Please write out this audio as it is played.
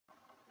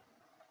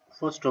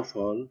First of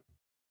all,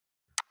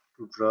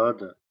 to draw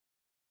the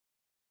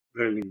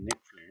welding neck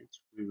flange,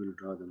 we will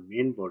draw the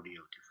main body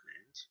of the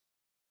flange.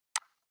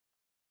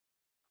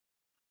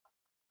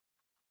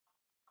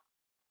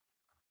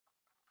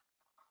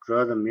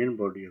 Draw the main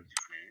body of the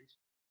flange.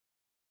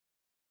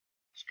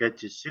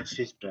 Sketch a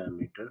 6-inch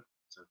diameter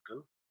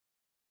circle.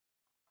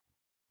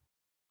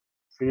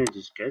 Finish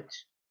the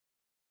sketch.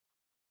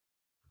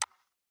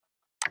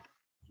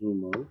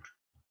 Zoom out.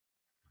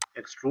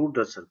 Extrude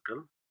the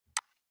circle.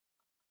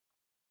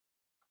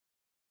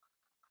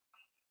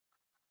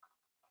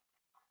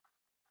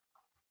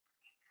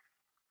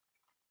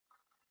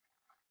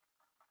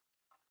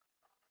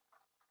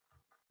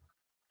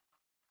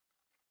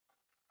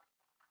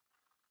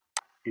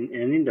 In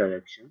any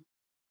direction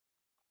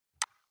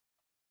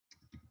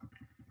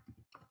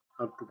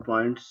up to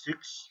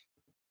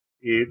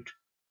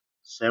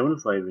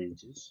 0.6875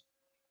 inches.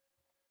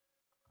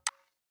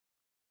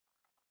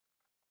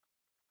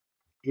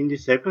 In the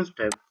second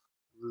step,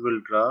 we will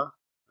draw a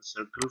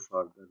circle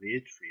for the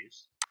raised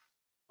face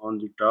on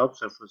the top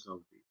surface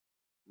of the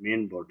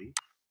main body.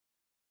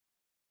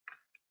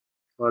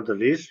 For the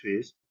raised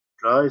face,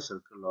 draw a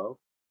circle of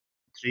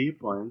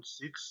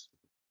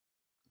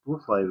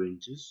 3.625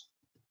 inches.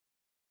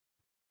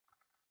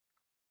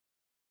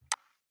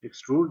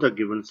 Extrude the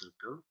given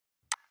circle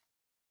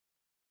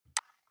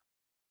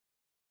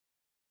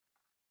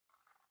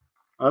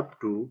up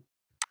to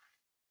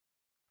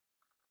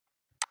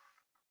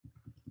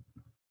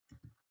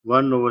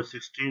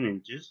 1/16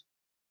 inches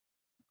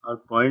or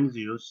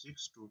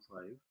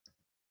 0.0625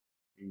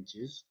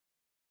 inches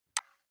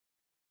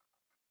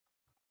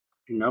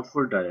in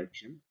upward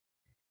direction.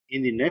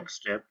 In the next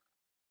step,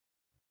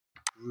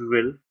 we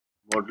will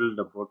model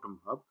the bottom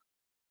hub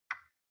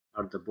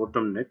or the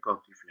bottom neck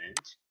of the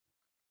flange.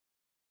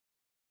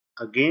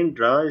 Again,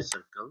 draw a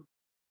circle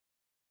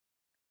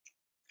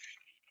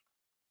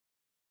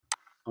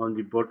on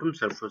the bottom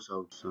surface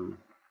of some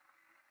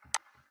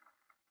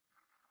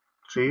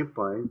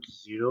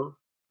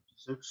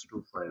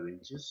 3.0625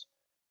 inches.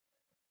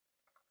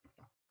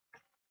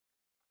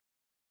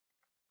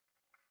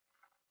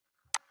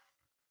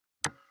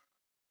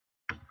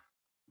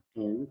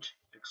 And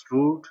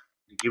extrude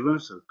the given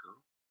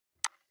circle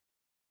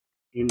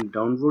in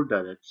downward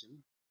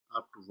direction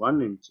up to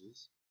 1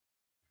 inches.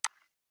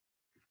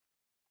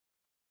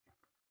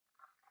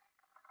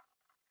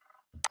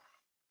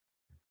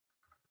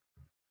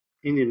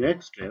 In the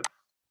next step,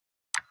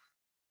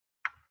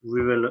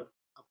 we will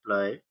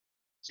apply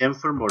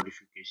chamfer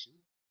modification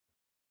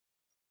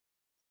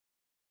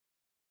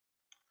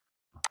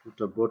to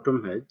the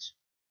bottom edge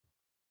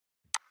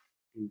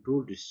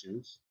into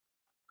distance.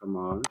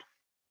 Command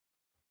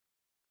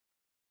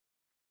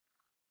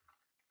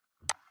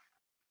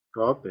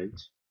top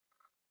edge.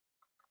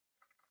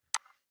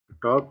 The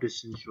top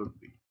distance should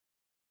be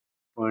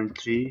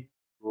 0.34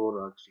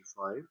 or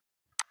 35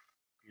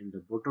 and the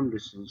bottom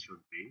distance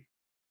should be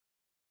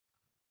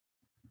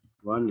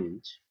 1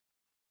 inch.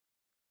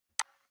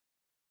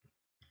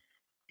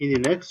 In the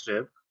next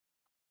step,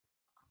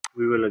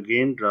 we will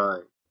again draw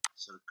a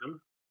circle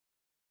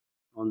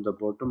on the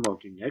bottom of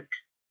the neck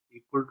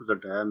equal to the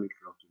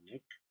diameter of the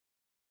neck,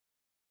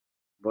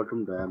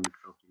 bottom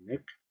diameter of the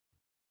neck.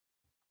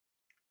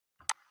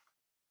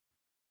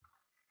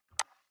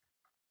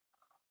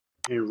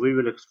 And we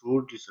will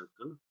extrude the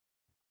circle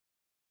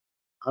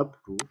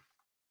up to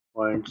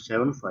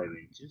 0.75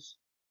 inches.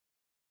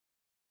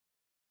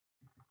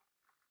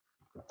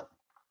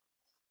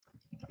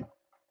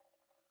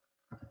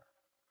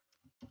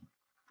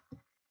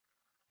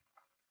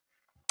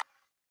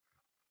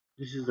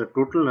 This is the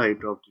total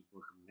height of the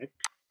bottom neck.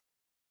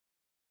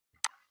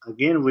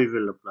 Again, we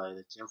will apply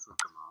the chamfer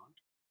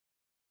command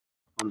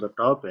on the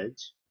top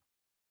edge,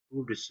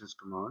 to distance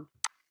command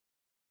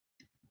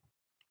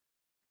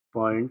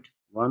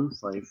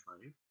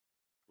 0.155.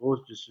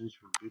 Post distance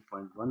will be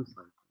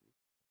 0.155.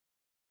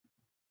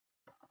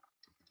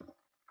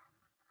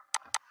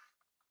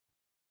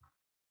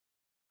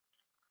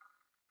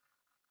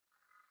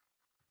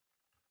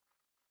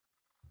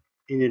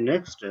 In the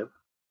next step,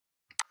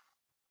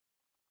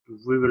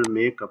 we will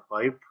make a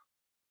pipe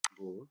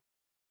bore.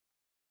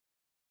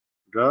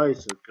 Draw a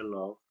circle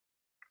of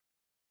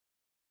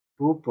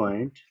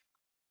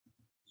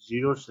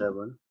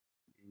 2.07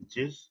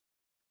 inches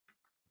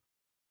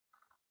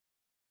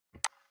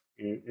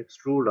and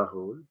extrude a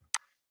hole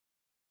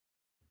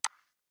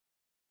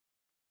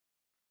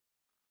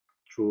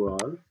through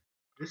all.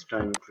 This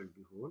time it will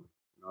be hole,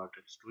 not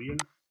extrusion.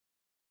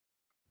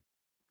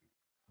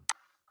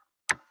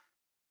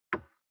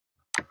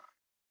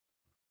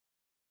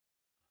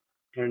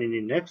 And in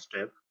the next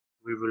step,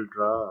 we will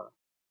draw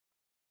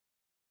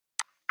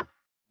a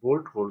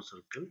bolt hole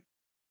circle.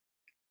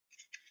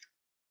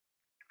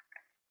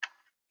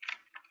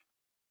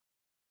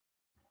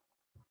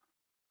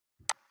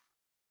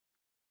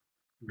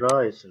 Draw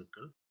a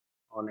circle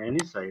on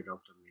any side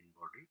of the main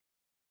body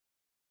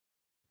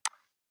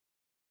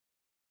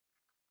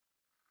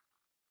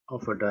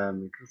of a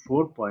diameter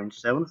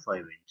 4.75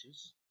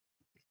 inches.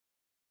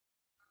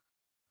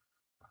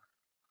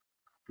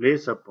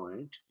 place a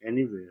point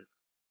anywhere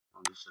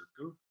on the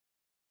circle.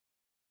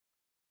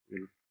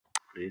 We'll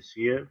place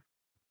here,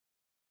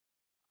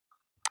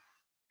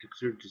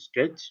 execute the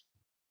sketch,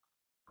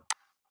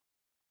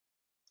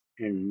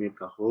 and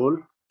make a hole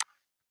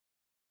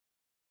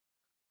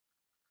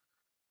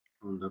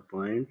on the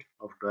point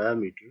of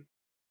diameter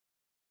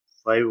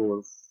 5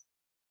 over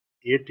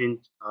 8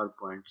 inch or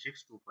 0.625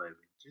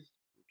 inches.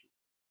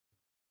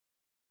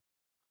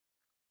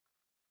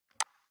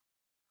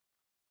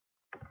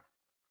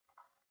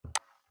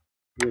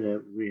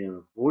 Here we have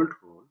a bolt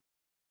hole.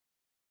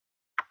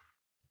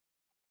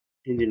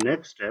 In the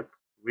next step,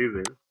 we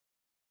will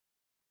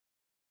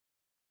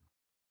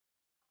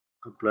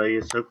apply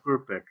a circular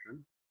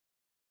pattern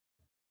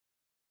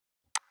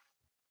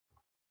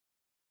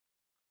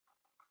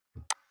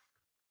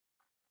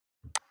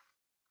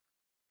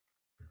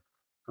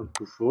up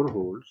to 4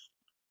 holes.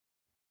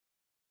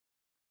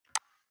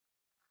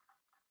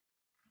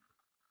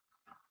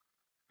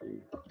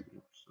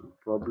 Some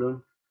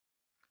problem.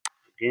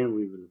 Again,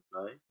 we will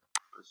apply.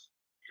 First,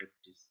 select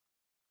this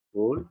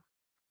hole,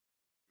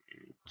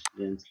 and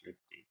then select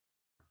the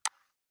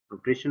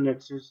rotation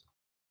axis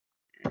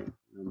and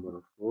number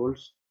of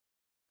holes.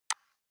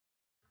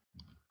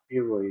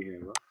 Here we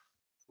have a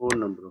 4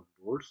 number of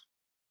bolts.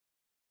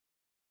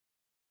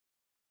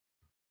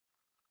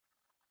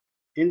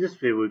 In this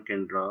way, we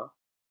can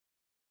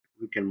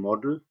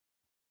model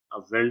a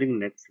welding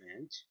neck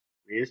flange,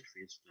 raised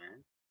face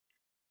flange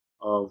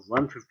of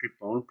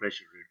 150-pound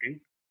pressure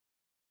rating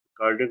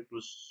according to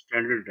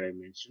standard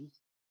dimensions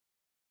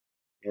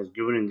as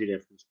given in the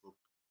reference book.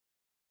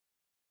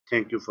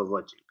 Thank you for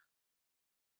watching.